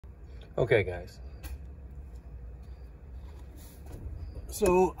Okay guys,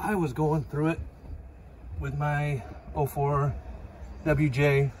 so I was going through it with my 04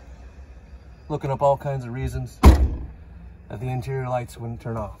 WJ, looking up all kinds of reasons that the interior lights wouldn't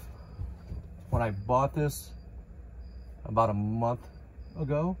turn off. When I bought this about a month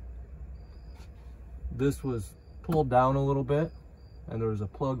ago, this was pulled down a little bit and there was a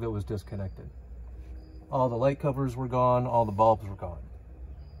plug that was disconnected. All the light covers were gone, all the bulbs were gone.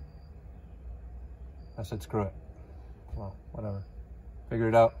 I said, screw it. Well, whatever. Figure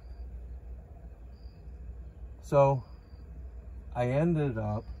it out. So I ended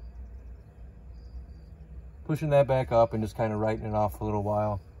up pushing that back up and just kind of writing it off for a little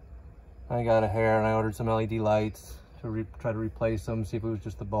while. I got a hair and I ordered some LED lights to try to replace them, see if it was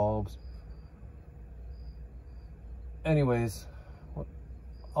just the bulbs. Anyways,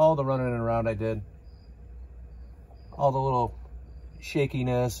 all the running around I did, all the little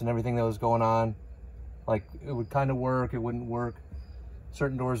shakiness and everything that was going on, like it would kind of work, it wouldn't work.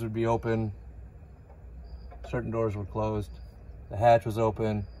 Certain doors would be open, certain doors were closed. The hatch was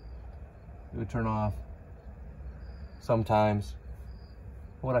open, it would turn off sometimes.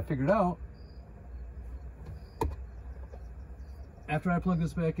 What I figured out, after I plugged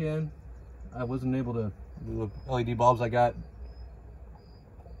this back in, I wasn't able to, the LED bulbs I got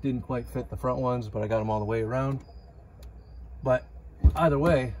didn't quite fit the front ones, but I got them all the way around. But either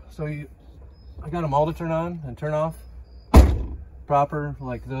way, so I got them all to turn on and turn off proper,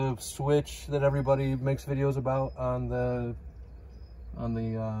 like the switch that everybody makes videos about on the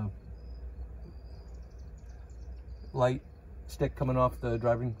light stick coming off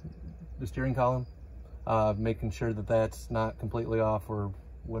the steering column, making sure that that's not completely off or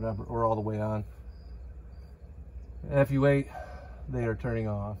whatever, or all the way on. And if you wait, they are turning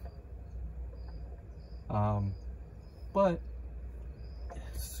off. But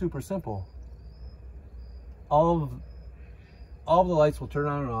it's super simple. All of the lights will turn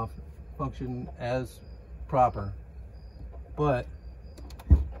on and off, function as proper. But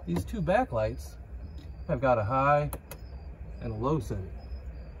these two backlights have got a high and a low setting.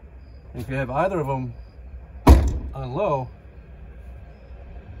 And if you have either of them on low,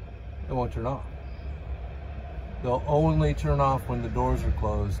 it won't turn off. They'll only turn off when the doors are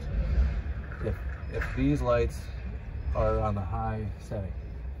closed if these lights are on the high setting.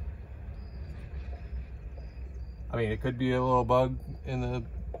 I mean, it could be a little bug in the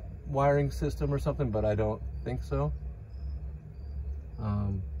wiring system or something, but I don't think so.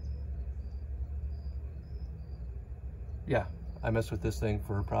 Yeah, I messed with this thing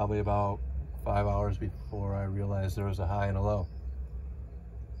for probably about 5 hours before I realized there was a high and a low.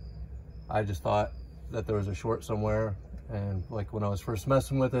 I just thought that there was a short somewhere, and like when I was first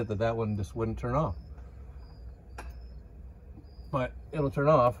messing with it, that one just wouldn't turn off. But it'll turn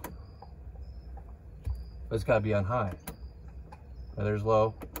off, but it's got to be on high. Now there's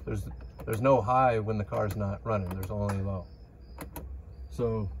low. There's no high when the car's not running. There's only low.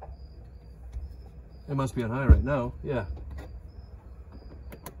 So it must be on high right now. Yeah.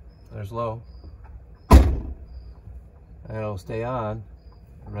 There's low. And it'll stay on.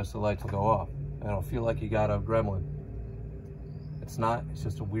 The rest of the lights will go off. And it'll feel like you got a gremlin. It's not. It's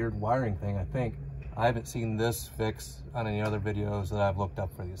just a weird wiring thing, I think. I haven't seen this fix on any other videos that I've looked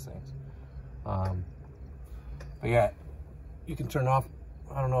up for these things. But yeah, you can turn off.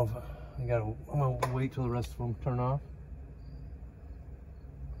 I don't know if I'm gonna wait till the rest of them turn off.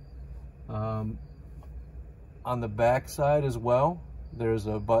 On the back side as well, there's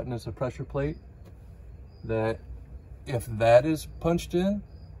a button. It's a pressure plate that if that is punched in,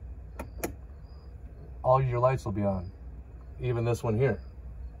 all your lights will be on. Even this one here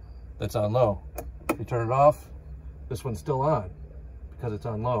that's on low. You turn it off, this one's still on because it's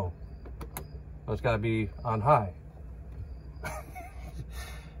on low. So it's got to be on high.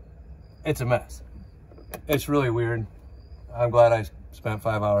 It's a mess. It's really weird. I'm glad I spent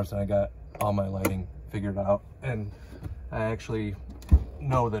 5 hours and I got all my lighting figured out, and I actually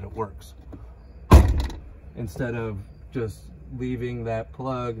know that it works. Instead of just leaving that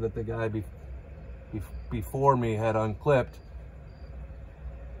plug that the guy before me had unclipped,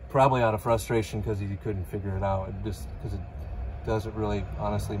 probably out of frustration because he couldn't figure it out, just because it doesn't really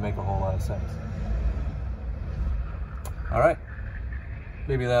honestly make a whole lot of sense. All right,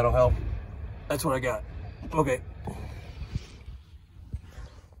 maybe that'll help. That's what I got. Okay.